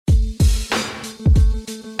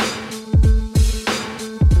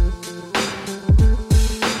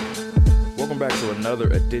another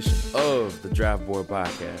edition of the Draft Board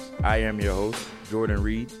Podcast. I am your host, Jordan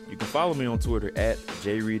Reed. You can follow me on Twitter at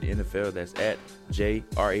JReedNFL. That's at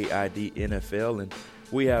JRAIDNFL. And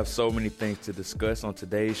we have so many things to discuss on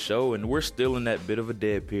today's show, and we're still in that bit of a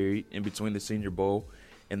dead period in between the Senior Bowl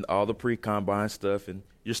and all the pre-combine stuff. And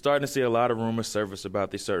you're starting to see a lot of rumors surface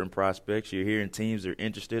about these certain prospects. You're hearing teams are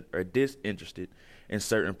interested or disinterested in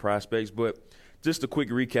certain prospects. But just a quick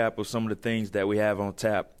recap of some of the things that we have on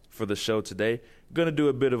tap for the show today. Going to do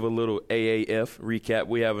a bit of a little AAF recap.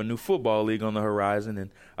 We have a new football league on the horizon,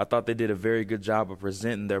 and I thought they did a very good job of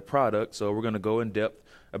presenting their product. So we're going to go in depth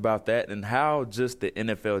about that and how just the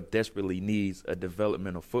NFL desperately needs a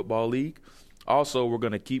developmental football league. Also, we're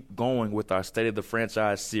going to keep going with our State of the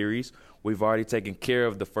Franchise series. We've already taken care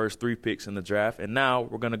of the first 3 picks in the draft, and now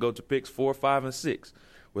we're going to go to picks 4, 5, and 6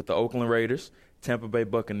 with the Oakland Raiders, Tampa Bay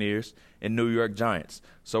Buccaneers, and New York Giants.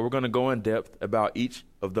 So we're going to go in depth about each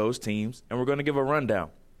of those teams, and we're going to give a rundown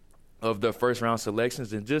of the first-round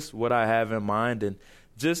selections and just what I have in mind and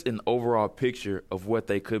just an overall picture of what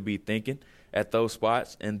they could be thinking at those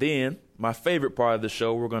spots. And then my favorite part of the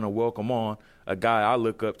show, we're going to welcome on a guy I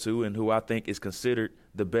look up to and who I think is considered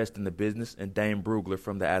the best in the business, and Dane Brugler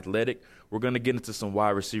from The Athletic. We're going to get into some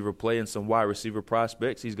wide receiver play and some wide receiver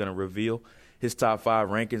prospects. He's going to reveal his top 5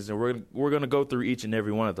 rankings, and we're going to go through each and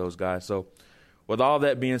every one of those guys. So with all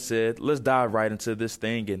that being said, let's dive right into this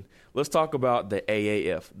thing, and let's talk about the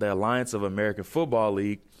AAF, the Alliance of American Football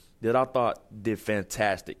League, that I thought did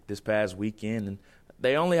fantastic this past weekend. And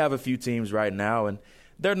they only have a few teams right now, and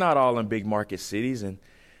they're not all in big market cities. And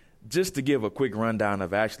just to give a quick rundown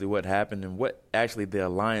of actually what happened and what actually the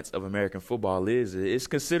Alliance of American Football is, it's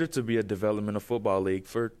considered to be a developmental football league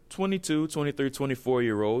for 22, 23,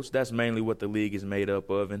 24-year-olds. That's mainly what the league is made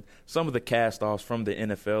up of, and some of the cast-offs from the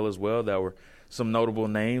NFL as well that were some notable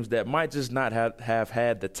names that might just not have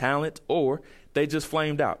had the talent, or they just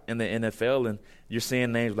flamed out in the NFL. And you're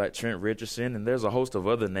seeing names like Trent Richardson, and there's a host of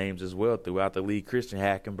other names as well throughout the league. Christian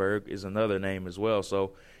Hackenberg is another name as well.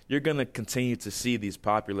 So you're going to continue to see these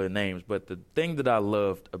popular names. But the thing that I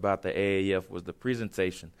loved about the AAF was the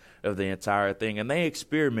presentation of the entire thing. And they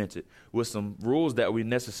experimented with some rules that we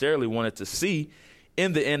necessarily wanted to see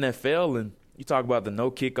in the NFL. And you talk about the no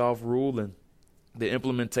kickoff rule and the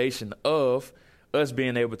implementation of us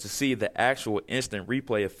being able to see the actual instant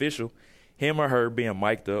replay official, him or her being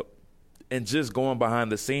mic'd up, and just going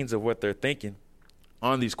behind the scenes of what they're thinking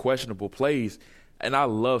on these questionable plays. And I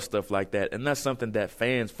love stuff like that. And that's something that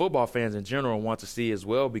football fans in general, want to see as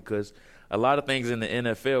well, because a lot of things in the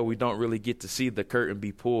NFL, we don't really get to see the curtain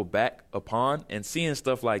be pulled back upon. And seeing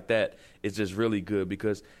stuff like that is just really good,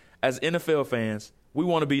 because as NFL fans, we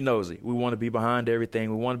want to be nosy. We want to be behind everything.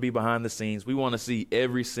 We want to be behind the scenes. We want to see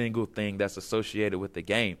every single thing that's associated with the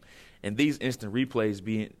game. And these instant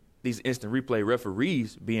replay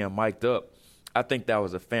referees being mic'd up, I think that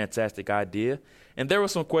was a fantastic idea. And there were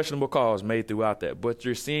some questionable calls made throughout that, but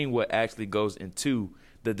you're seeing what actually goes into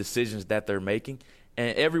the decisions that they're making.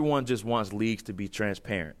 And everyone just wants leagues to be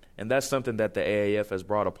transparent. And that's something that the AAF has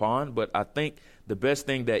brought upon. But I think the best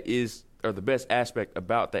thing the best aspect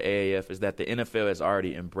about the AAF is that the NFL has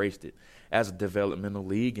already embraced it as a developmental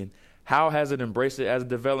league. And how has it embraced it as a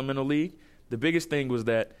developmental league? The biggest thing was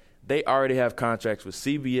that they already have contracts with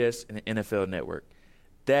CBS and the NFL Network.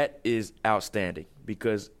 That is outstanding,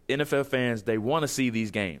 because NFL fans, they want to see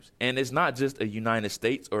these games. And it's not just a United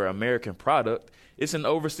States or American product. It's an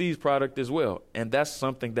overseas product as well. And that's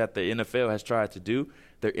something that the NFL has tried to do.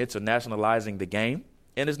 They're internationalizing the game.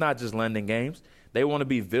 And it's not just London games. They want to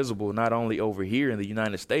be visible not only over here in the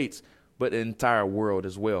United States, but the entire world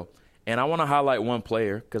as well. And I want to highlight one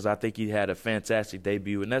player, because I think he had a fantastic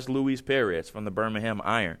debut, and that's Luis Perez from the Birmingham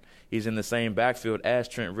Iron. He's in the same backfield as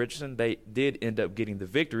Trent Richardson. They did end up getting the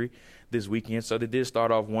victory this weekend, so they did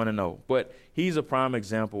start off 1-0. But he's a prime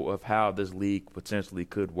example of how this league potentially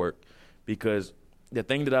could work, because the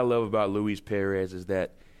thing that I love about Luis Perez is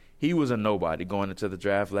that he was a nobody going into the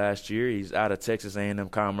draft last year. He's out of Texas A&M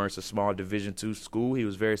Commerce, a small Division II school. He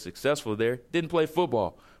was very successful there. Didn't play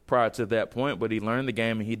football prior to that point, but he learned the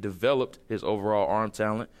game and he developed his overall arm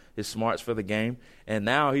talent, his smarts for the game, and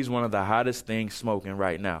now he's one of the hottest things smoking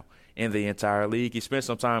right now in the entire league. He spent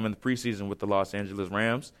some time in the preseason with the Los Angeles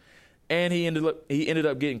Rams, and he ended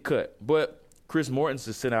up getting cut. But Chris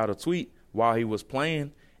Mortensen sent out a tweet while he was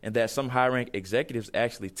playing, and that some high-ranked executives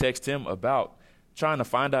actually text him about trying to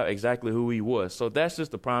find out exactly who he was. So that's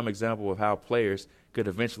just a prime example of how players could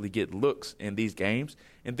eventually get looks in these games,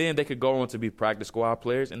 and then they could go on to be practice squad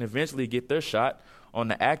players and eventually get their shot on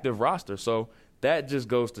the active roster. So that just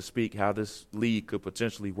goes to speak how this league could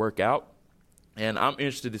potentially work out. And I'm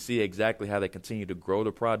interested to see exactly how they continue to grow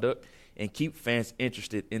the product and keep fans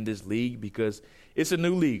interested in this league because it's a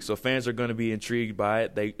new league, so fans are going to be intrigued by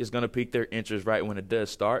it. It's going to pique their interest right when it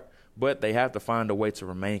does start, but they have to find a way to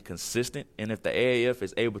remain consistent, and if the AAF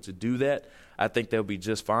is able to do that, I think they'll be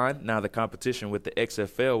just fine. Now, the competition with the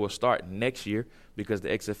XFL will start next year because the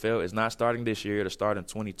XFL is not starting this year. It'll start in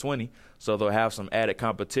 2020, so they'll have some added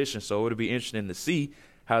competition, so it'll be interesting to see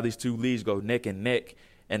how these two leagues go neck and neck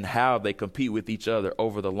and how they compete with each other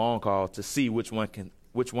over the long haul to see which one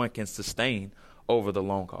can sustain over the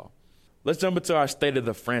long haul. Let's jump into our State of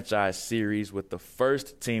the Franchise series with the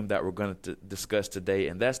first team that we're going to discuss today,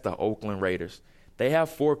 and that's the Oakland Raiders. They have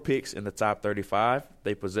 4 picks in the top 35.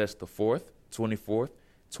 They possess the 4th, 24th,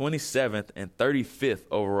 27th, and 35th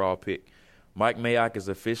overall pick. Mike Mayock is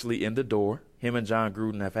officially in the door. Him and John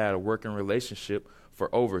Gruden have had a working relationship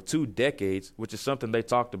for over 2 decades, which is something they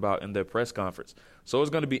talked about in their press conference. So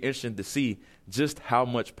it's going to be interesting to see just how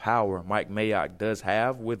much power Mike Mayock does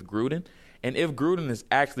have with Gruden, and if Gruden is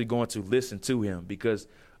actually going to listen to him, because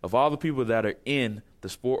of all the people that are in the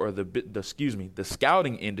sport or the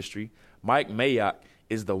scouting industry, Mike Mayock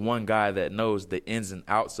is the one guy that knows the ins and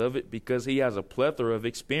outs of it because he has a plethora of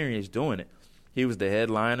experience doing it. He was the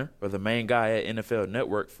headliner or the main guy at NFL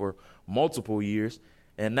Network for multiple years,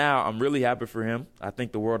 and now I'm really happy for him. I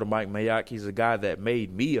think the world of Mike Mayock. He's a guy that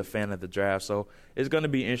made me a fan of the draft, so it's going to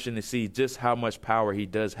be interesting to see just how much power he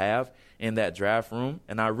does have in that draft room,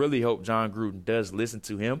 and I really hope John Gruden does listen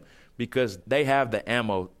to him because they have the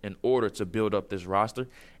ammo in order to build up this roster,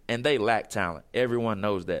 and they lack talent. Everyone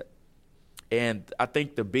knows that. And I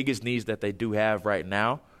think the biggest needs that they do have right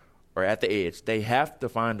now are at the edge. They have to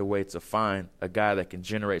find a way to find a guy that can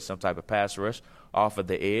generate some type of pass rush off of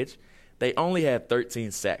the edge. They only had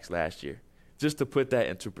 13 sacks last year. Just to put that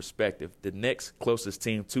into perspective, the next closest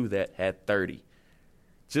team to that had 30.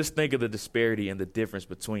 Just think of the disparity and the difference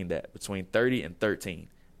between 30 and 13.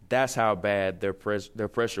 That's how bad their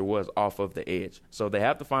pressure was off of the edge. So they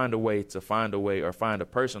have to find a way or find a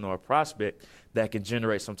person or a prospect that can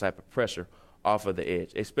generate some type of pressure off of the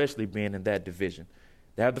edge, especially being in that division.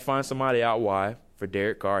 They have to find somebody out wide for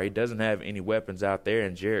Derek Carr. He doesn't have any weapons out there,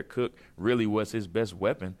 and Jared Cook really was his best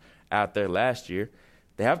weapon out there last year.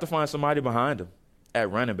 They have to find somebody behind him at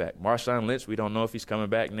running back. Marshawn Lynch, we don't know if he's coming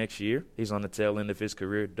back next year. He's on the tail end of his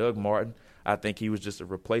career. Doug Martin, I think he was just a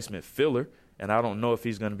replacement filler, and I don't know if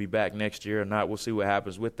he's going to be back next year or not. We'll see what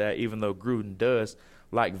happens with that. Even though Gruden does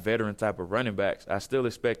like veteran type of running backs, I still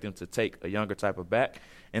expect him to take a younger type of back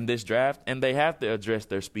in this draft, and they have to address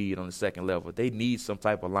their speed on the second level. They need some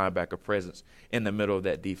type of linebacker presence in the middle of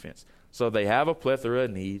that defense. So they have a plethora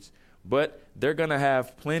of needs, but they're going to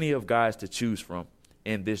have plenty of guys to choose from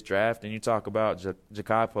in this draft. And you talk about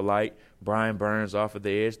Ja'Kai Polite, Brian Burns off of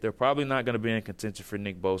the edge. They're probably not going to be in contention for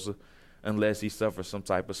Nick Bosa unless he suffers some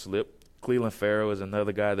type of slip. Cleveland Farrell is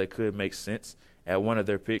another guy that could make sense at one of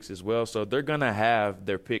their picks as well. So they're going to have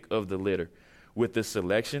their pick of the litter with this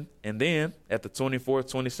selection. And then at the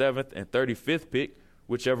 24th, 27th, and 35th pick,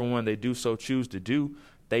 whichever one they do so choose to do,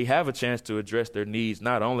 they have a chance to address their needs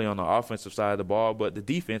not only on the offensive side of the ball, but the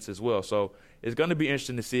defense as well. So it's going to be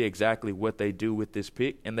interesting to see exactly what they do with this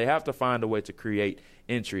pick, and they have to find a way to create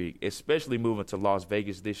intrigue, especially moving to Las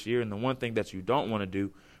Vegas this year. And the one thing that you don't want to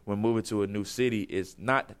do when moving to a new city is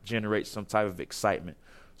not generate some type of excitement.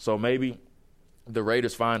 So maybe the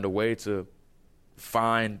Raiders find a way to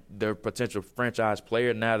find their potential franchise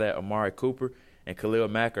player now that Amari Cooper and Khalil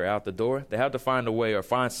Mack are out the door. They have to find a way or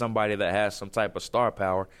find somebody that has some type of star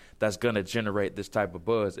power that's going to generate this type of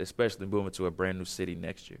buzz, especially moving to a brand new city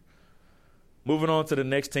next year. Moving on to the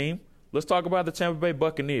next team, let's talk about the Tampa Bay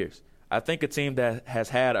Buccaneers. I think a team that has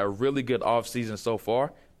had a really good offseason so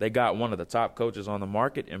far. They got one of the top coaches on the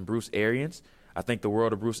market in Bruce Arians. I think the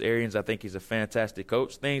world of Bruce Arians. I think he's a fantastic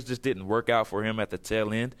coach. Things just didn't work out for him at the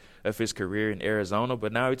tail end of his career in Arizona,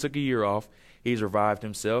 but now he took a year off. He's revived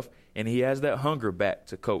himself, and he has that hunger back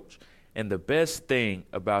to coach. And the best thing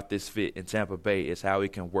about this fit in Tampa Bay is how he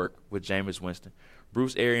can work with Jameis Winston.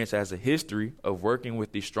 Bruce Arians has a history of working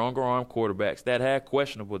with these stronger arm quarterbacks that had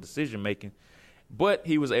questionable decision-making, but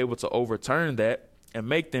he was able to overturn that and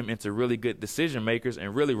make them into really good decision makers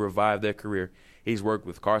and really revive their career. He's worked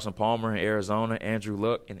with Carson Palmer in Arizona, Andrew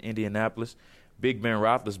Luck in Indianapolis, Big Ben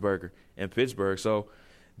Roethlisberger in Pittsburgh. So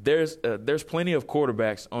there's plenty of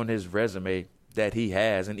quarterbacks on his resume that he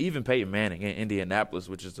has, and even Peyton Manning in Indianapolis,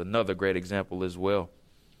 which is another great example as well.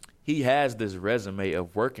 He has this resume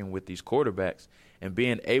of working with these quarterbacks and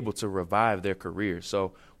being able to revive their careers.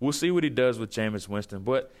 So we'll see what he does with Jameis Winston,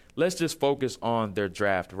 but let's just focus on their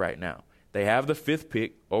draft right now. They have the 5th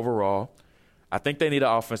pick overall. I think they need an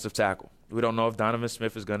offensive tackle. We don't know if Donovan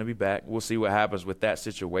Smith is going to be back. We'll see what happens with that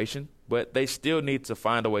situation. But they still need to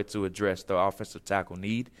find a way to address the offensive tackle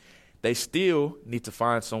need. They still need to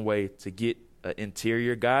find some way to get an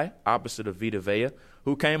interior guy opposite of Vita Vea,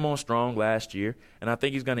 who came on strong last year, and I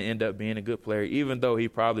think he's going to end up being a good player, even though he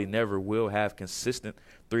probably never will have consistent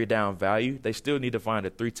three-down value. They still need to find a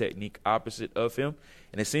three technique opposite of him,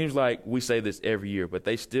 and it seems like we say this every year, but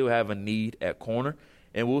they still have a need at corner,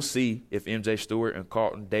 and we'll see if MJ Stewart and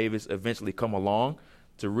Carlton Davis eventually come along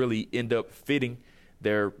to really end up fitting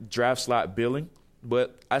their draft slot billing.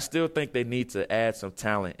 But I still think they need to add some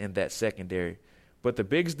talent in that secondary. But the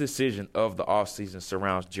biggest decision of the offseason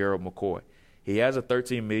surrounds Gerald McCoy. He has a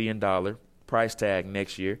 $13 million price tag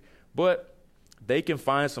next year, but they can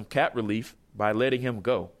find some cap relief by letting him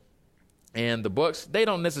go. And the Bucs, they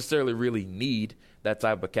don't necessarily really need that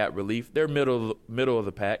type of cap relief. They're middle of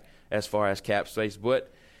the pack as far as cap space,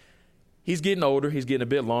 but he's getting older. He's getting a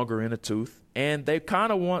bit longer in the tooth, and they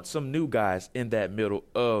kind of want some new guys in that middle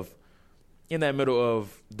of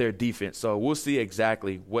their defense. So we'll see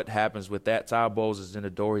exactly what happens with that. Ty Bowles is in the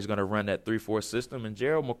door. He's going to run that 3-4 system, and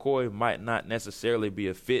Gerald McCoy might not necessarily be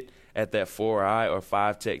a fit at that 4-eye or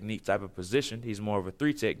 5 technique type of position. He's more of a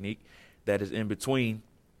 3 technique that is in between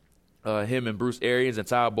him and Bruce Arians and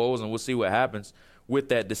Ty Bowles, and we'll see what happens with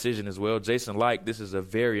that decision as well. Jason Licht, this is a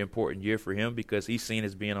very important year for him because he's seen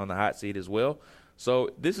as being on the hot seat as well.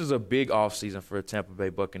 So this is a big offseason for the Tampa Bay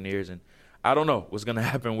Buccaneers, and I don't know what's going to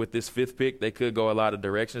happen with this 5th pick. They could go a lot of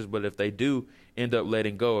directions, but if they do end up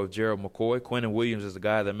letting go of Gerald McCoy, Quinnen Williams is a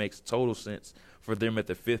guy that makes total sense for them at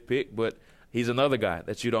the 5th pick, but he's another guy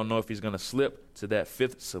that you don't know if he's going to slip to that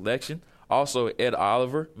 5th selection. Also, Ed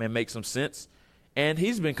Oliver may make some sense, and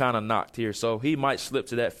he's been kind of knocked here, so he might slip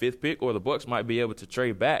to that 5th pick, or the Bucs might be able to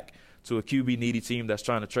trade back to a QB-needy team that's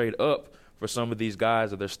trying to trade up for some of these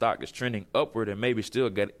guys, or their stock is trending upward, and maybe still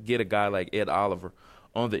get a guy like Ed Oliver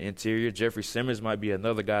on the interior. Jeffrey Simmons might be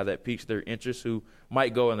another guy that piques their interest, who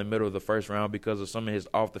might go in the middle of the first round because of some of his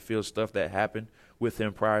off-the-field stuff that happened with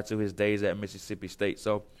him prior to his days at Mississippi State.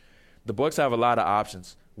 So the Bucs have a lot of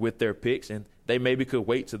options with their picks, and they maybe could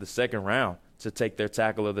wait to the second round to take their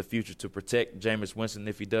tackle of the future to protect Jameis Winston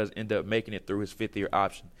if he does end up making it through his 5th-year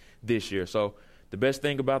option this year. So the best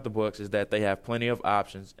thing about the Bucs is that they have plenty of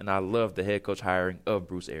options, and I love the head coach hiring of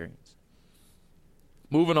Bruce Arians.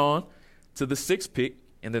 Moving on to the 6th pick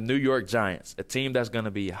in the New York Giants, a team that's going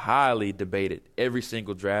to be highly debated every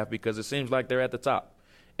single draft because it seems like they're at the top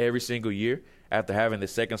every single year. After having the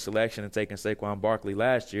 2nd selection and taking Saquon Barkley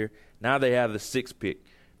last year, now they have the 6th pick.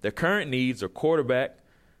 Their current needs are quarterback,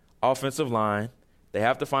 offensive line. They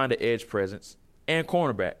have to find an edge presence, and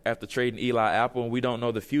cornerback after trading Eli Apple, and we don't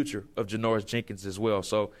know the future of Janoris Jenkins as well.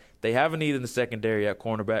 So they have a need in the secondary at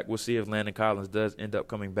cornerback. We'll see if Landon Collins does end up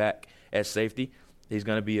coming back at safety. He's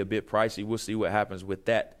going to be a bit pricey. We'll see what happens with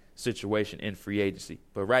that situation in free agency.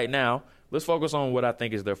 But right now, let's focus on what I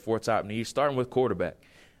think is their 4 top needs, starting with quarterback.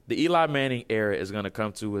 The Eli Manning era is going to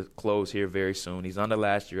come to a close here very soon. He's on the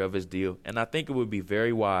last year of his deal, and I think it would be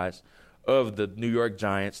very wise of the New York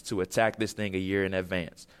Giants to attack this thing a year in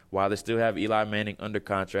advance. While they still have Eli Manning under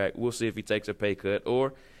contract, we'll see if he takes a pay cut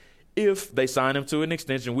or if they sign him to an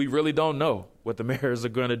extension. We really don't know what the Mariners are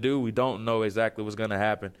going to do. We don't know exactly what's going to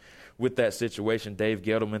happen with that situation. Dave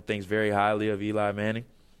Gettleman thinks very highly of Eli Manning.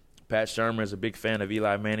 Pat Shermer is a big fan of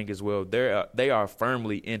Eli Manning as well. They are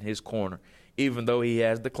firmly in his corner, even though he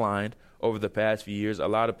has declined over the past few years. A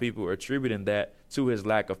lot of people are attributing that to his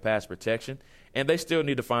lack of pass protection, and they still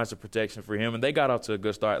need to find some protection for him. And they got off to a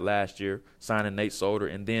good start last year, signing Nate Solder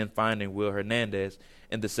and then finding Will Hernandez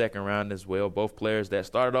in the 2nd round as well. Both players that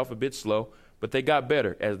started off a bit slow, but they got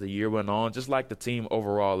better as the year went on, just like the team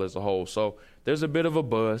overall as a whole. So there's a bit of a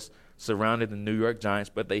buzz surrounding the New York Giants,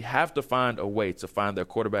 but they have to find a way to find their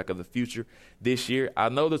quarterback of the future this year. I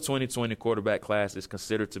know the 2020 quarterback class is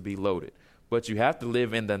considered to be loaded, but you have to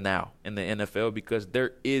live in the now in the NFL because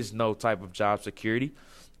there is no type of job security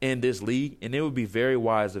in this league, and it would be very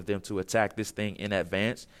wise of them to attack this thing in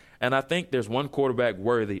advance. And I think there's one quarterback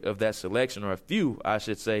worthy of that selection, or a few, I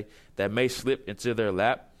should say, that may slip into their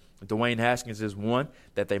lap. Dwayne Haskins is one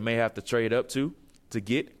that they may have to trade up to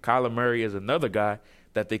get. Kyler Murray is another guy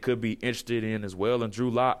that they could be interested in as well, and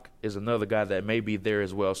Drew Lock is another guy that may be there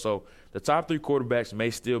as well. So the top 3 quarterbacks may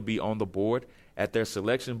still be on the board at their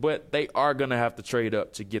selection, but they are going to have to trade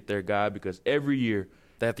up to get their guy because every year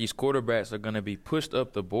that these quarterbacks are going to be pushed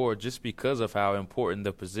up the board just because of how important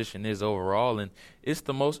the position is overall, and it's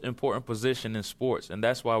the most important position in sports, and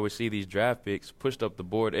that's why we see these draft picks pushed up the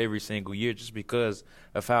board every single year just because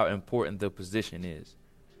of how important the position is.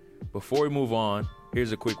 Before we move on,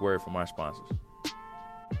 here's a quick word from our sponsors.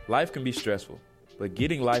 Life can be stressful, but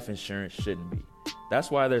getting life insurance shouldn't be.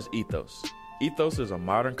 That's why there's Ethos. Ethos is a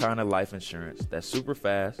modern kind of life insurance that's super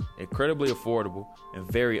fast, incredibly affordable, and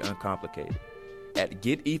very uncomplicated. At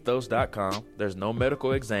getethos.com, there's no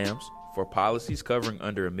medical exams for policies covering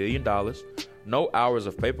under $1 million, no hours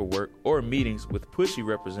of paperwork or meetings with pushy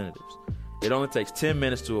representatives. It only takes 10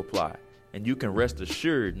 minutes to apply, and you can rest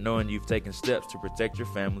assured knowing you've taken steps to protect your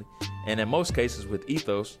family. And in most cases with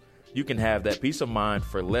Ethos, you can have that peace of mind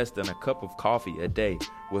for less than a cup of coffee a day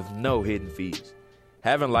with no hidden fees.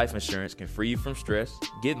 Having life insurance can free you from stress.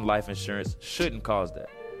 Getting life insurance shouldn't cause that.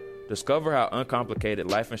 Discover how uncomplicated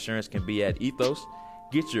life insurance can be at Ethos.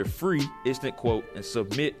 Get your free instant quote and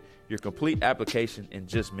submit your complete application in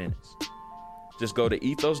just minutes. Just go to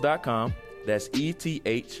ethos.com. That's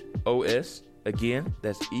ETHOS. Again,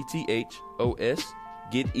 that's ETHOS.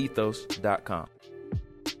 Getethos.com.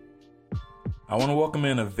 I want to welcome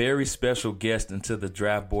in a very special guest into the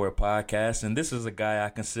Draft Board podcast, and this is a guy I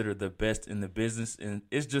consider the best in the business, and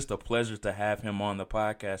it's just a pleasure to have him on the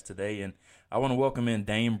podcast today. And I want to welcome in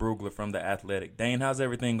Dane Brugler from The Athletic. Dane, how's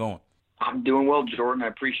everything going? I'm doing well, Jordan. I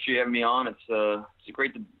appreciate you having me on. It's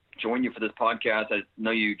great to join you for this podcast. I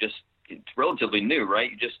know it's relatively new,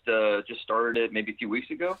 right? You just started it maybe a few weeks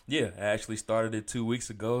ago? Yeah, I actually started it 2 weeks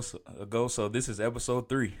ago, so this is episode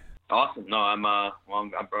 3. Awesome. No, I'm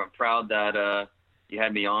proud that you're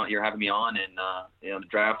having me on, and the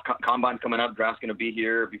draft combine's coming up. Draft's going to be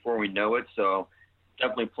here before we know it, so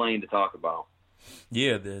definitely plenty to talk about.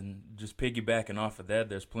 Yeah, then just piggybacking off of that,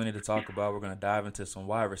 there's plenty to talk about. We're going to dive into some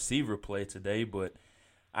wide receiver play today, but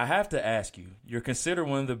I have to ask you, you're considered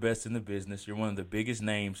one of the best in the business. You're one of the biggest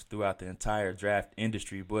names throughout the entire draft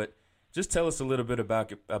industry, but just tell us a little bit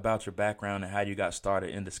about your background and how you got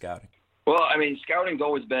started into scouting. Well, I mean, scouting's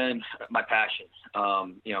always been my passion.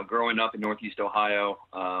 Growing up in Northeast Ohio,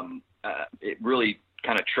 it really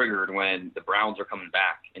kind of triggered when the Browns were coming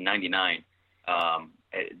back in '99.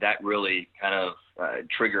 That really kind of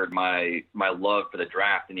triggered my love for the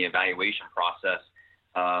draft and the evaluation process.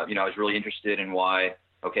 I was really interested in why,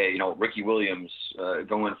 Ricky Williams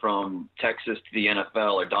going from Texas to the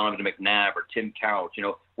NFL, or Donovan McNabb or Tim Couch,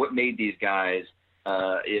 what made these guys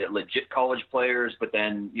legit college players, but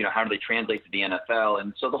then, how do they translate to the NFL?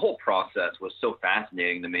 And so the whole process was so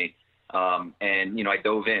fascinating to me. I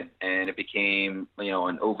dove in, and it became,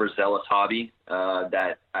 an overzealous hobby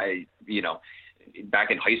that I,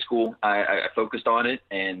 back in high school, I focused on it.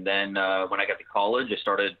 And then when I got to college, I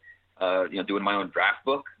started, doing my own draft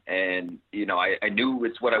book. And, I knew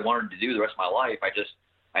it's what I wanted to do the rest of my life. I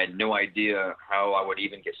had no idea how I would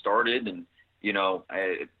even get started. And,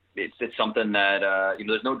 it's something that,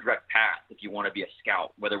 there's no direct path if you want to be a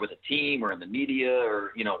scout, whether with a team or in the media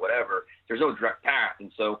or, whatever. There's no direct path.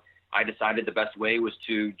 And so I decided the best way was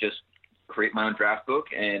to just create my own draft book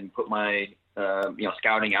and put my,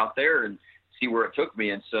 scouting out there and see where it took me.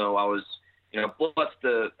 And so I was, blessed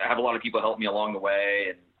to have a lot of people help me along the way.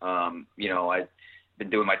 And, I've been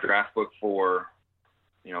doing my draft book for,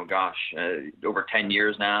 over 10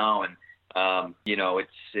 years now. And,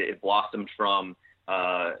 it blossomed from,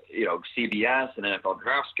 CBS and NFL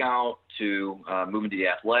Draft Scout to moving to The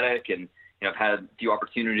Athletic. And, I've had a few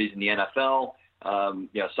opportunities in the NFL.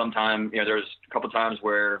 Sometimes, there's a couple times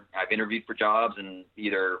where I've interviewed for jobs and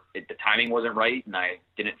either the timing wasn't right and I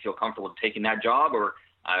didn't feel comfortable taking that job, or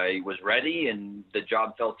I was ready and the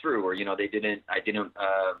job fell through, or,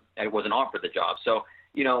 I wasn't offered the job. So,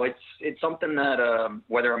 it's something that,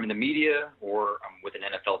 whether I'm in the media or I'm with an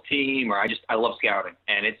NFL team, or I love scouting,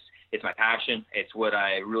 and it's my passion. It's what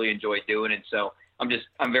I really enjoy doing. And so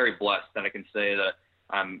I'm very blessed that I can say that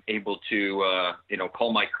I'm able to,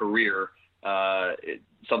 call my career,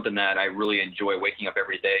 something that I really enjoy waking up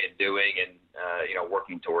every day and doing and,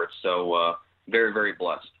 working towards. So, very, very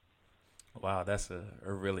blessed. Wow, that's a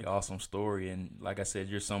really awesome story. And like I said,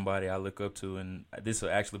 you're somebody I look up to, and this will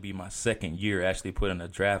actually be my second year actually putting a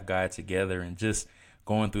draft guide together and just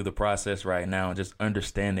going through the process right now and just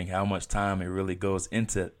understanding how much time it really goes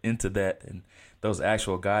into that and those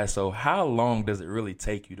actual guys. So how long does it really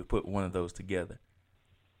take you to put one of those together?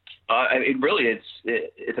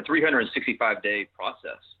 It's a 365-day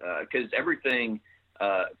process because everything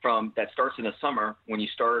from that starts in the summer when you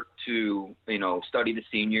start to, study the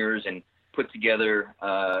seniors and put together,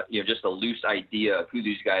 just a loose idea of who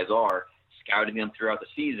these guys are, scouting them throughout the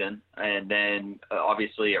season. And then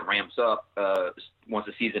obviously it ramps up once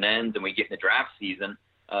the season ends and we get in the draft season.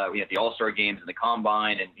 We have the All-Star games and the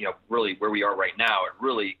Combine, and, really where we are right now, it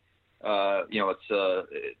really,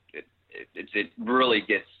 it really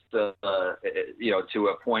gets, to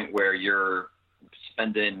a point where you're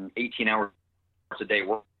spending 18 hours a day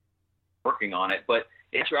working on it. But,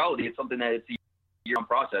 in actuality, it's something that it's a year-long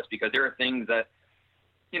process, because there are things that,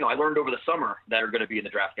 I learned over the summer that are going to be in the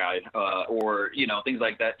draft guide, or, things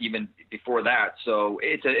like that even before that. So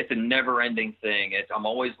it's a never-ending thing. I'm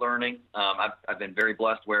always learning. I've been very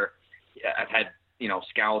blessed where I've had,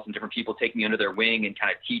 scouts and different people take me under their wing and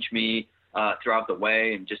kind of teach me throughout the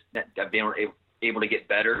way, and just I've been able to get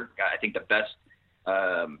better. I think the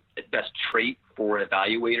best trait for an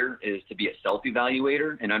evaluator is to be a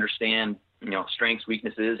self-evaluator and understand, strengths,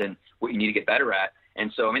 weaknesses, and what you need to get better at. And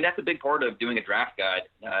so, that's a big part of doing a draft guide,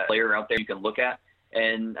 player out there you can look at.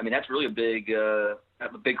 And that's really a big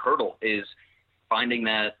hurdle, is finding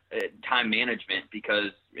that time management,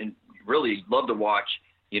 because really love to watch,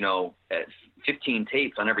 15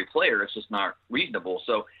 tapes on every player. It's just not reasonable.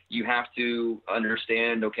 So you have to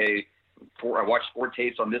understand, okay, I watch 4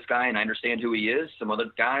 tapes on this guy and I understand who he is. Some other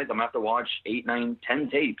guys, I'm going to have to watch 8, 9, 10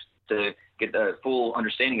 tapes to get the full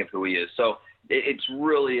understanding of who he is. So it's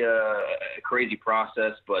really a crazy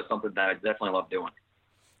process, but something that I definitely love doing.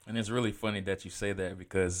 And it's really funny that you say that,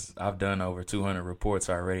 because I've done over 200 reports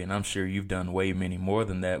already, and I'm sure you've done way many more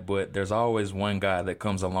than that. But there's always one guy that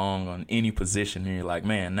comes along on any position, and you're like,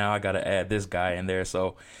 man, now I got to add this guy in there.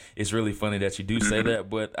 So it's really funny that you do say that.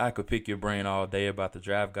 But I could pick your brain all day about the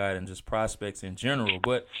draft guide and just prospects in general.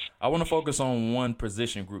 But I want to focus on one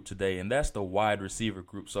position group today, and that's the wide receiver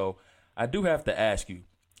group. So I do have to ask you,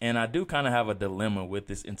 and I do kind of have a dilemma with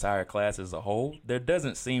this entire class as a whole. There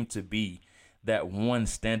doesn't seem to be that one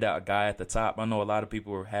standout guy at the top. I know a lot of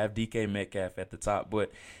people have DK Metcalf at the top,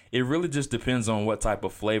 but it really just depends on what type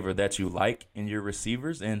of flavor that you like in your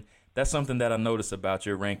receivers, and that's something that I noticed about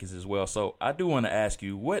your rankings as well. So I do want to ask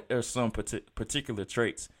you, what are some particular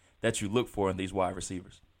traits that you look for in these wide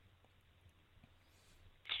receivers?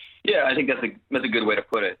 Yeah, I think that's a good way to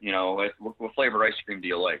put it. What flavor ice cream do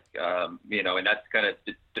you like? And that's kind of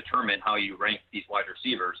determine how you rank these wide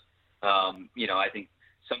receivers. I think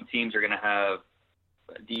some teams are going to have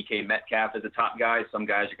DK Metcalf as a top guy. Some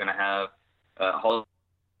guys are going to have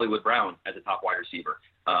Hollywood Brown as a top wide receiver.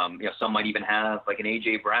 Some might even have like an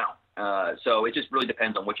A.J. Brown. So it just really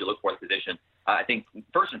depends on what you look for in the position. I think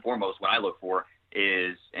first and foremost, what I look for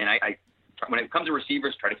is, and I when it comes to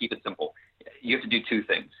receivers, try to keep it simple. You have to do 2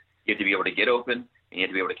 things. You have to be able to get open, and you have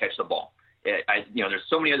to be able to catch the ball. There's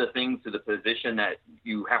so many other things to the position that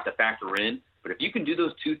you have to factor in. But if you can do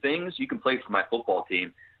those 2 things, you can play for my football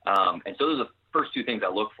team. And so those are the first 2 things I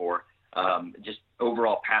look for, just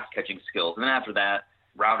overall pass catching skills. And then after that,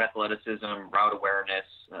 route athleticism, route awareness,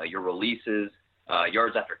 your releases,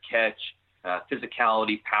 yards after catch,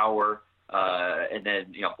 physicality, power, and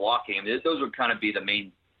then, blocking. Those would kind of be the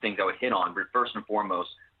main things I would hit on. But first and foremost,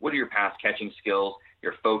 what are your pass catching skills,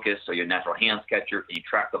 your focus? So you're a natural hands catcher. Can you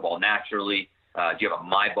track the ball naturally? Do you have a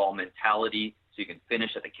my ball mentality so you can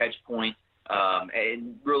finish at the catch point?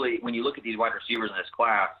 And really, when you look at these wide receivers in this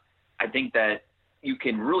class, I think that you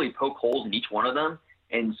can really poke holes in each one of them.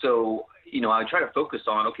 And so, I try to focus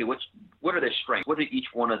on, okay, what are their strengths? What do each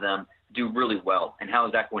one of them do really well? And how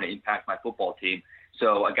is that going to impact my football team?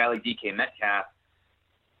 So a guy like DK Metcalf,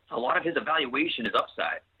 a lot of his evaluation is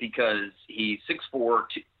upside, because he's 6'4",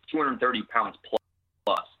 230 pounds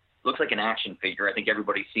plus. Looks like an action figure. I think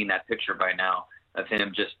everybody's seen that picture by now of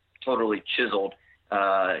him just totally chiseled.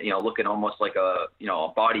 Looking almost like a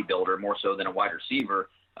bodybuilder more so than a wide receiver.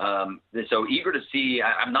 So eager to see.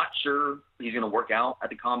 I'm not sure he's going to work out at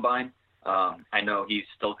the combine. I know he's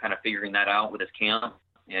still kind of figuring that out with his camp.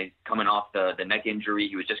 He's coming off the neck injury.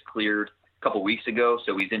 He was just cleared a couple weeks ago,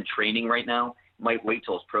 so he's in training right now. Might wait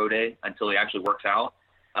till his pro day until he actually works out.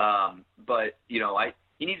 But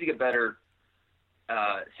he needs to get better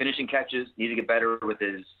finishing catches. Needs to get better with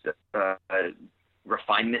his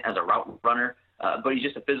refinement as a route runner. But he's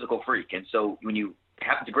just a physical freak. And so when you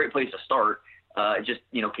have, it's a great place to start.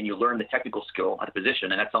 Can you learn the technical skill at the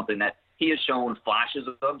position? And that's something that he has shown flashes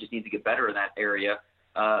of, just needs to get better in that area.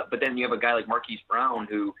 But then you have a guy like Marquise Brown,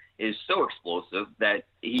 who is so explosive that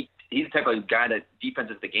he's the type of guy that defense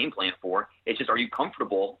is the game plan for. It's just, are you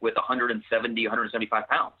comfortable with 170, 175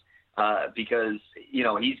 pounds? Because,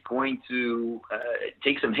 he's going to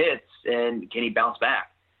take some hits, and can he bounce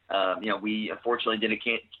back? We unfortunately didn't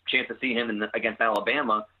chance to see him against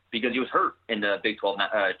Alabama because he was hurt in the Big 12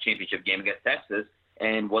 championship game against Texas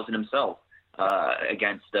and wasn't himself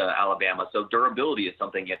against Alabama. So durability is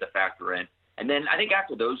something you have to factor in. And then I think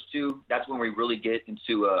after those 2, that's when we really get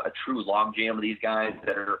into a true logjam of these guys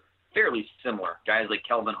that are fairly similar. Guys like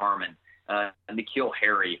Kelvin Harmon, N'Keal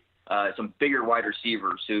Harry, some bigger wide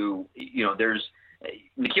receivers who,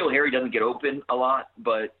 N'Keal Harry doesn't get open a lot,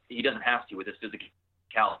 but he doesn't have to with his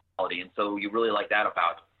physicality. And so you really like that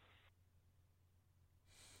about him.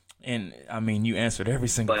 And, I mean, you answered every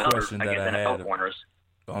single question that I had. Corners.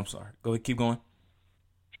 Oh, I'm sorry. Go ahead, keep going.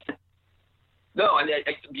 No, I mean,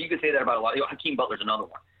 you could say that about a lot. Hakeem Butler's another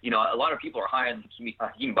one. A lot of people are high on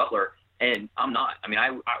Hakeem Butler, and I'm not. I mean,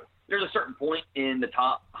 there's a certain point in the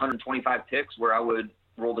top 125 picks where I would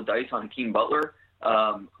roll the dice on Hakeem Butler.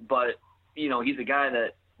 But, he's a guy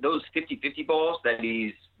that those 50-50 balls that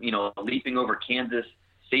he's, leaping over Kansas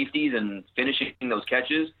safeties and finishing those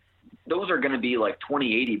catches, those are going to be like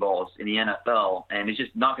 20-80 balls in the NFL, and he's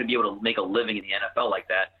just not going to be able to make a living in the NFL like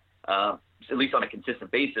that, at least on a consistent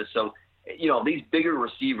basis. So, these bigger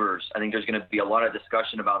receivers, I think there's going to be a lot of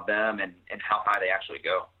discussion about them and how high they actually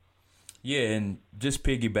go. Yeah, and just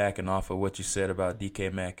piggybacking off of what you said about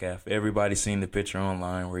DK Metcalf, everybody's seen the picture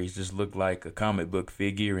online where he's just looked like a comic book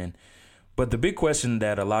figure. But the big question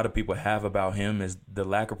that a lot of people have about him is the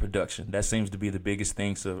lack of production. That seems to be the biggest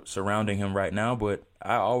thing surrounding him right now. But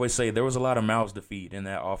I always say there was a lot of mouths to feed in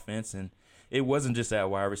that offense, and it wasn't just that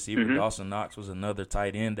wide receiver. Mm-hmm. Dawson Knox was another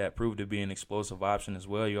tight end that proved to be an explosive option as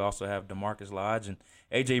well. You also have DeMarcus Lodge and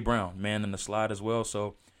A.J. Brown, man in the slot as well.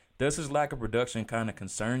 So does his lack of production kind of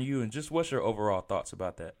concern you? And just what's your overall thoughts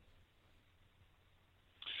about that?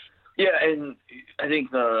 Yeah, and I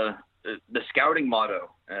think the scouting motto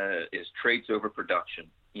is traits over production.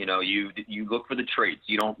 You look for the traits.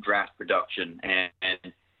 You don't draft production.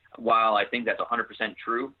 And while I think that's 100%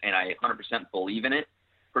 true and I 100% believe in it,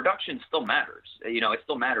 production still matters. It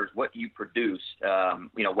still matters what you produce,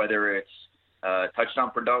 whether it's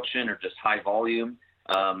touchdown production or just high volume.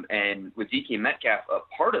 And with DK Metcalf, a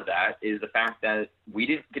part of that is the fact that we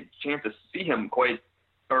didn't get a chance to see him quite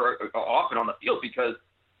or often on the field because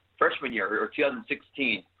freshman year or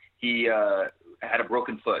 2016, he had a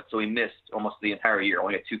broken foot, so he missed almost the entire year,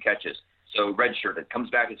 only had 2 catches. So redshirted, comes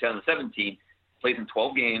back in 2017, plays in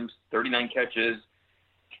 12 games, 39 catches,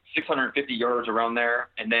 650 yards around there,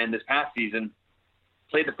 and then this past season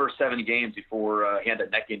played the first 7 games before he had a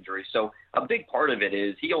neck injury. So a big part of it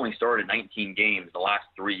is he only started 19 games the last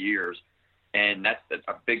 3 years, and that's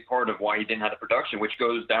a big part of why he didn't have the production, which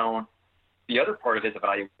goes down the other part of his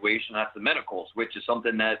evaluation. That's the medicals, which is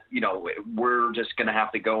something that, we're just going to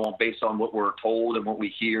have to go on based on what we're told and what we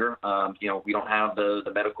hear. We don't have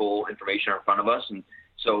the medical information in front of us, and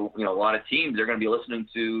so, a lot of teams, they're going to be listening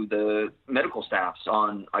to the medical staffs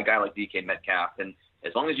on a guy like DK Metcalf. And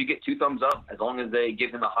as long as you get 2 thumbs up, as long as they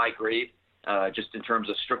give him a high grade, just in terms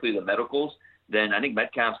of strictly the medicals, then I think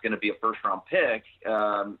Metcalf's going to be a first-round pick.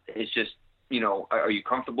 It's just, are you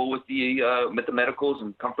comfortable with the medicals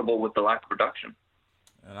and comfortable with the lack of production?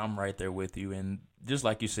 And I'm right there with you. And just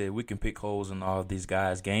like you said, we can pick holes in all of these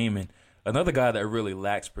guys' game. And another guy that really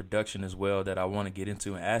lacks production as well that I want to get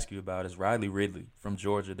into and ask you about is Riley Ridley from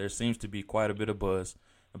Georgia. There seems to be quite a bit of buzz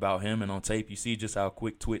about him, and on tape you see just how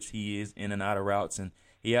quick twitch he is in and out of routes, and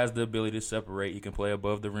he has the ability to separate. He can play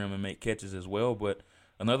above the rim and make catches as well. But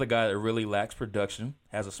another guy that really lacks production,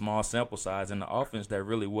 has a small sample size in the offense that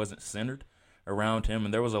really wasn't centered around him,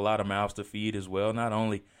 and there was a lot of mouths to feed as well, not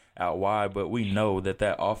only out wide, but we know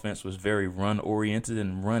that offense was very run-oriented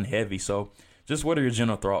and run-heavy. So just what are your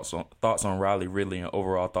general thoughts on Riley Ridley and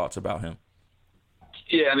overall thoughts about him?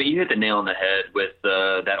 Yeah, I mean, you hit the nail on the head with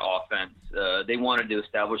that offense. They wanted to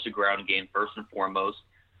establish the ground game first and foremost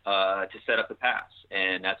to set up the pass,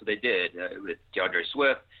 and that's what they did with DeAndre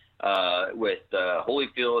Swift, with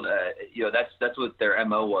Holyfield. That's what their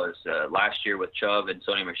MO was last year with Chubb and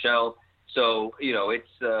Sony Michel. So, it's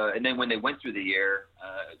and then when they went through the year,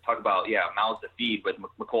 talk about, mouths to feed with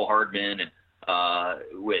McCole Hardman and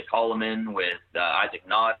with Holloman, with Isaac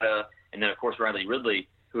Nada, and then, of course, Riley Ridley,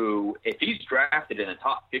 who, if he's drafted in the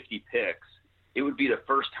top 50 picks, it would be the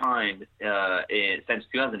first time since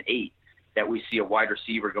 2008 that we see a wide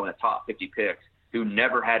receiver go in the top 50 picks who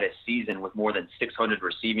never had a season with more than 600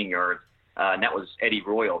 receiving yards, and that was Eddie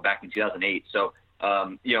Royal back in 2008. So,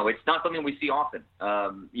 it's not something we see often.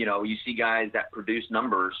 You see guys that produce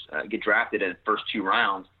numbers get drafted in the first 2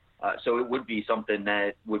 rounds. So it would be something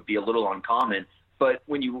that would be a little uncommon. But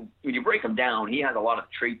when you break him down, he has a lot of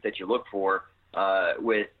traits that you look for.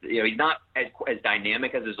 He's not as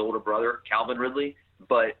dynamic as his older brother, Calvin Ridley,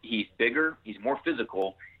 but he's bigger, he's more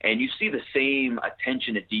physical, and you see the same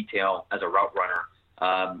attention to detail as a route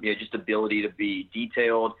runner. Just ability to be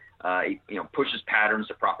detailed. He pushes patterns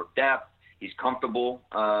to proper depth. He's comfortable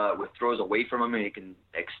with throws away from him, and he can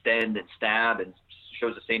extend and stab and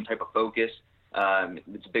shows the same type of focus.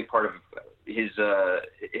 It's a big part of his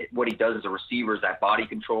what he does as a receiver is that body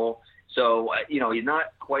control. So, he's not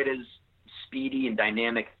quite as speedy and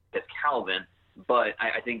dynamic as Calvin, but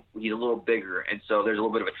I think he's a little bigger, and so there's a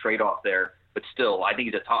little bit of a trade-off there. But still, I think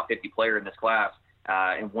he's a top 50 player in this class.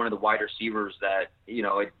 and one of the wide receivers that,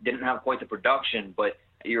 it didn't have quite the production, but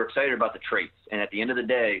you're excited about the traits. And at the end of the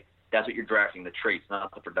day, that's what you're drafting, the traits,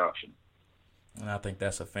 not the production. And I think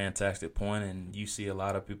that's a fantastic point, and you see a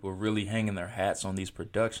lot of people really hanging their hats on these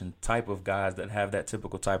production type of guys that have that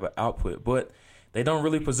typical type of output, but they don't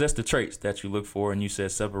really possess the traits that you look for, and you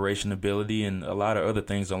said separation ability and a lot of other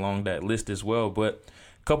things along that list as well. But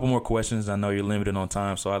a couple more questions. I know you're limited on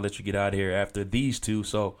time, so I'll let you get out of here after these two.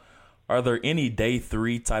 So are there any day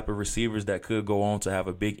 3 type of receivers that could go on to have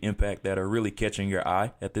a big impact that are really catching your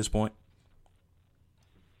eye at this point?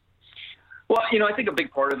 Well, I think a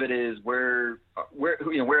big part of it is where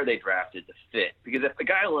are they drafted to fit? Because if a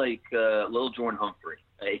guy like Lil Jordan Humphrey,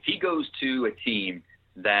 if he goes to a team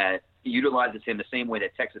that utilizes him the same way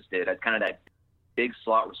that Texas did, as kind of that big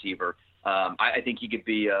slot receiver, I think he could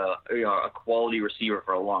be a quality receiver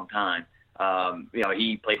for a long time.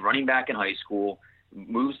 He played running back in high school,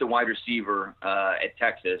 moves to wide receiver at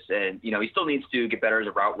Texas, and he still needs to get better as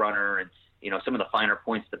a route runner and some of the finer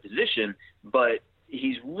points of the position, but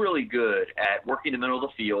he's really good at working the middle of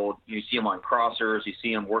the field. You see him on crossers. You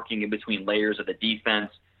see him working in between layers of the defense.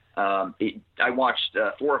 I watched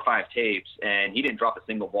 4 or 5 tapes, and he didn't drop a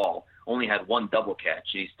single ball. Only had 1 double catch.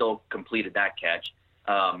 He still completed that catch.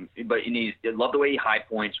 But I love the way he high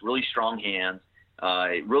points, really strong hands,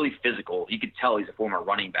 really physical. You could tell he's a former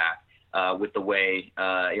running back with the way,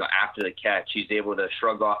 after the catch, he's able to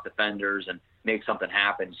shrug off defenders and make something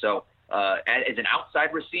happen. So, as an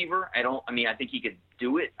outside receiver, I think he could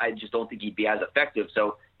do it. I just don't think he'd be as effective.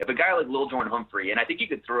 So if a guy like Lil Jordan Humphrey, and I think you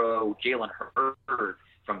could throw Jalen Hurd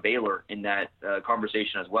from Baylor in that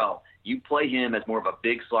conversation as well. You play him as more of a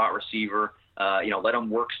big slot receiver, let him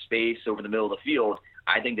work space over the middle of the field.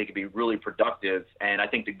 I think they could be really productive. And I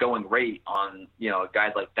think the going rate on,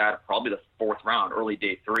 guys like that, probably the 4th round, early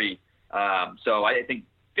day 3. So I think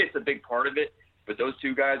fit's a big part of it. But those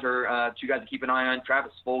two guys are two guys to keep an eye on.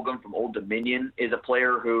 Travis Fulgham from Old Dominion is a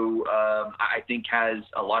player who I think has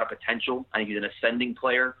a lot of potential. I think he's an ascending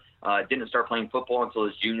player. Didn't start playing football until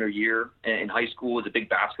his junior year in high school. He's a big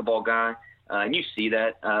basketball guy, and you see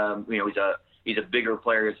that. He's a bigger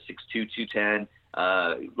player. He's 6'2", 210.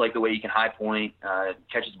 Like the way he can high point,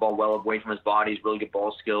 catches the ball well away from his body. He's really good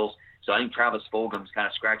ball skills. So I think Travis Fulgham's kind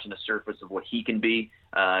of scratching the surface of what he can be.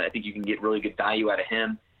 I think you can get really good value out of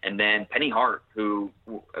him. And then Penny Hart, who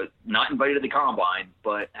not invited to the Combine,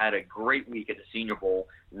 but had a great week at the Senior Bowl,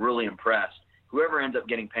 really impressed. Whoever ends up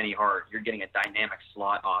getting Penny Hart, you're getting a dynamic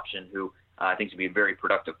slot option who I think is going to be a very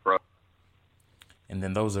productive pro. And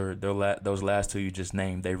then those last two you just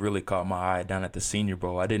named, they really caught my eye down at the Senior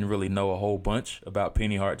Bowl. I didn't really know a whole bunch about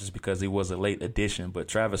Penny Hart just because he was a late addition, but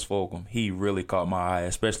Travis Fulgham, he really caught my eye,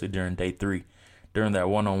 especially during day 3. During that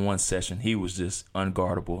one-on-one session, he was just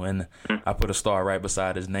unguardable. And I put a star right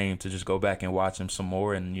beside his name to just go back and watch him some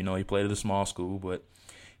more. And, he played at a small school, but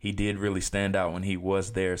he did really stand out when he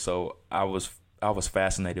was there. So I was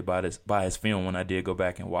fascinated by his film when I did go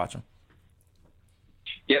back and watch him.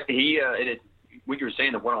 Yeah, what you were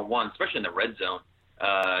saying, the one-on-one, especially in the red zone,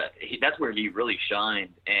 that's where he really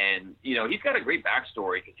shined. And, he's got a great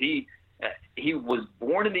backstory because he was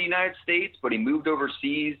born in the United States, but he moved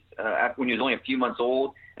overseas when he was only a few months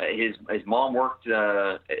old. His mom worked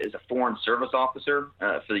as a foreign service officer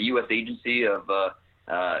for the U.S. Agency of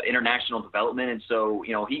International Development. And so,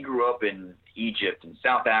 he grew up in Egypt and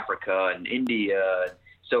South Africa and India.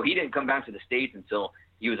 So he didn't come back to the States until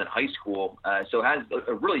he was in high school. So has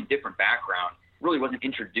a really different background. Really wasn't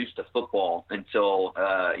introduced to football until,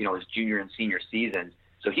 his junior and senior seasons.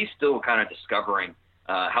 So he's still kind of discovering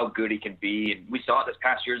how good he can be. And we saw it this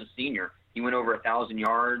past year as a senior. He went over 1,000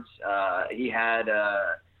 yards. He had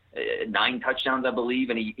 9 touchdowns, I believe,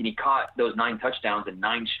 and he caught those 9 touchdowns in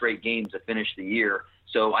 9 straight games to finish the year.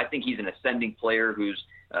 So I think he's an ascending player who's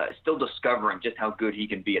still discovering just how good he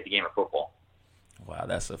can be at the game of football. Wow,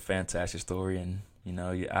 that's a fantastic story. And,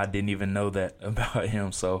 I didn't even know that about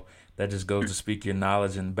him. So that just goes to speak your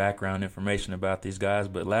knowledge and background information about these guys.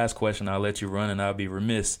 But last question, I'll let you run, and I'll be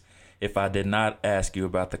remiss if I did not ask you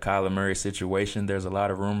about the Kyler Murray situation. There's a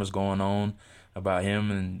lot of rumors going on about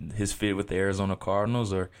him and his fit with the Arizona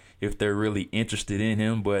Cardinals, or if they're really interested in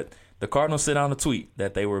him. But the Cardinals sent out a tweet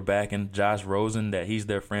that they were backing Josh Rosen, that he's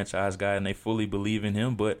their franchise guy, and they fully believe in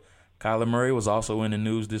him. But Kyler Murray was also in the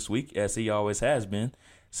news this week, as he always has been.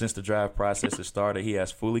 Since the draft process has started, he has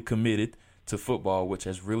fully committed to football, which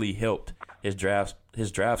has really helped his draft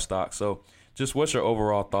stock. So just what's your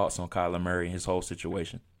overall thoughts on Kyler Murray and his whole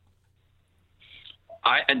situation?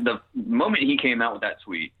 And the moment he came out with that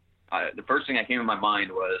tweet, the first thing that came in my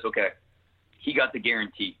mind was, okay, he got the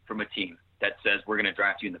guarantee from a team that says we're going to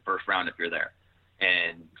draft you in the first round if you're there.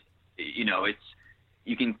 And,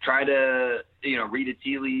 you can try to, read the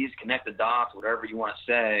tea leaves, connect the dots, whatever you want to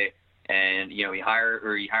say. And, he hired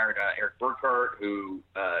Eric Burkhart, who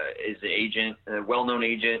is the agent, a well-known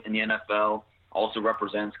agent in the NFL, also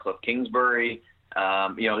represents Cliff Kingsbury.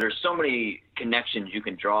 There's so many connections you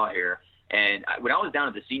can draw here. And when I was down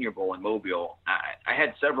at the Senior Bowl in Mobile, I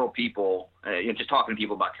had several people, just talking to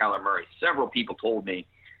people about Kyler Murray, several people told me,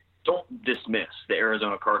 don't dismiss the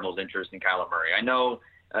Arizona Cardinals' interest in Kyler Murray. I know,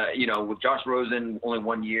 with Josh Rosen only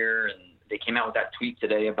 1 year, and they came out with that tweet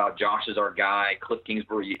today about Josh is our guy. Cliff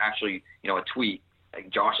Kingsbury actually, a tweet, like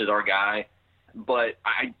Josh is our guy. But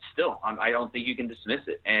I don't think you can dismiss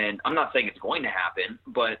it. And I'm not saying it's going to happen,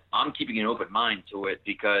 but I'm keeping an open mind to it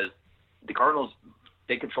because the Cardinals,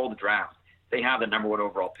 they control the draft. They have the number 1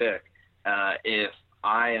 overall pick. If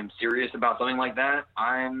I am serious about something like that,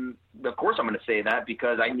 of course I'm going to say that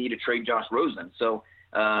because I need to trade Josh Rosen. So,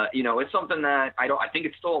 it's something that I think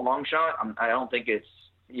it's still a long shot. I don't think it's,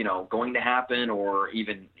 going to happen or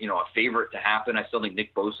even, a favorite to happen. I still think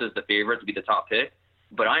Nick Bosa is the favorite to be the top pick.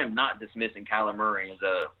 But I am not dismissing Kyler Murray as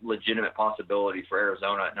a legitimate possibility for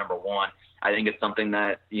Arizona at number 1. I think it's something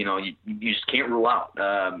that, you just can't rule out.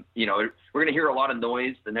 We're going to hear a lot of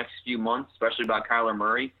noise the next few months, especially about Kyler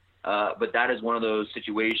Murray. But that is one of those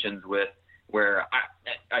situations where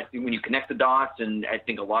I think when you connect the dots, and I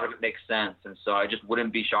think a lot of it makes sense. And so I just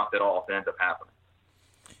wouldn't be shocked at all if it ends up happening.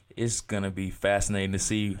 It's going to be fascinating to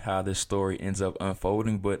see how this story ends up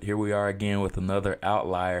unfolding. But here we are again with another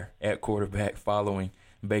outlier at quarterback following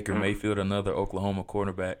Baker Mayfield, another Oklahoma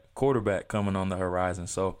quarterback coming on the horizon.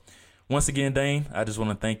 So once again, Dane, I just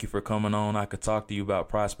want to thank you for coming on. I could talk to you about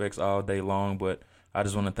prospects all day long, but I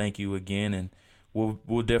just want to thank you again, and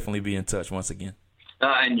we'll definitely be in touch once again.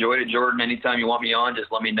 I enjoyed it, Jordan. Anytime you want me on,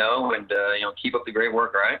 just let me know, and keep up the great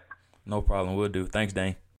work, all right? No problem. We'll do. Thanks,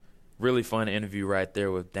 Dane. Really fun interview right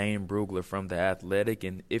there with Dane Brugler from The Athletic.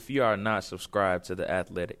 And if you are not subscribed to The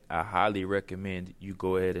Athletic, I highly recommend you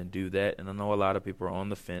go ahead and do that. And I know a lot of people are on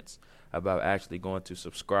the fence about actually going to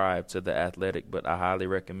subscribe to The Athletic, but I highly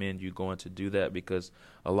recommend you going to do that because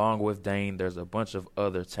along with Dane, there's a bunch of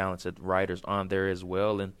other talented writers on there as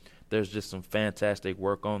well. And there's just some fantastic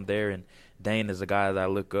work on there. And Dane is a guy that I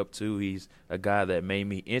look up to. He's a guy that made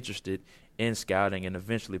me interested in scouting and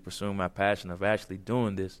eventually pursuing my passion of actually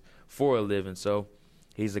doing this for a living. So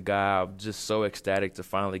he's a guy I'm just so ecstatic to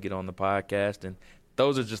finally get on the podcast. And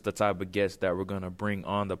those are just the type of guests that we're going to bring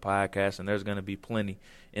on the podcast, and there's going to be plenty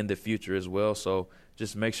in the future as well. So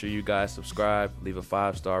just make sure you guys subscribe, leave a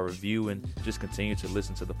 5-star review, and just continue to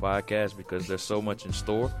listen to the podcast because there's so much in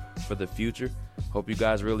store for the future. Hope you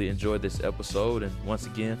guys really enjoyed this episode. And once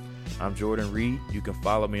again, I'm Jordan Reed. You can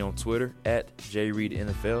follow me on Twitter at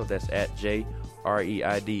JReedNFL. That's at JREID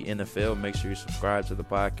NFL. Make sure you subscribe to the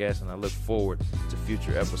podcast, and I look forward to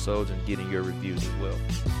future episodes and getting your reviews as well.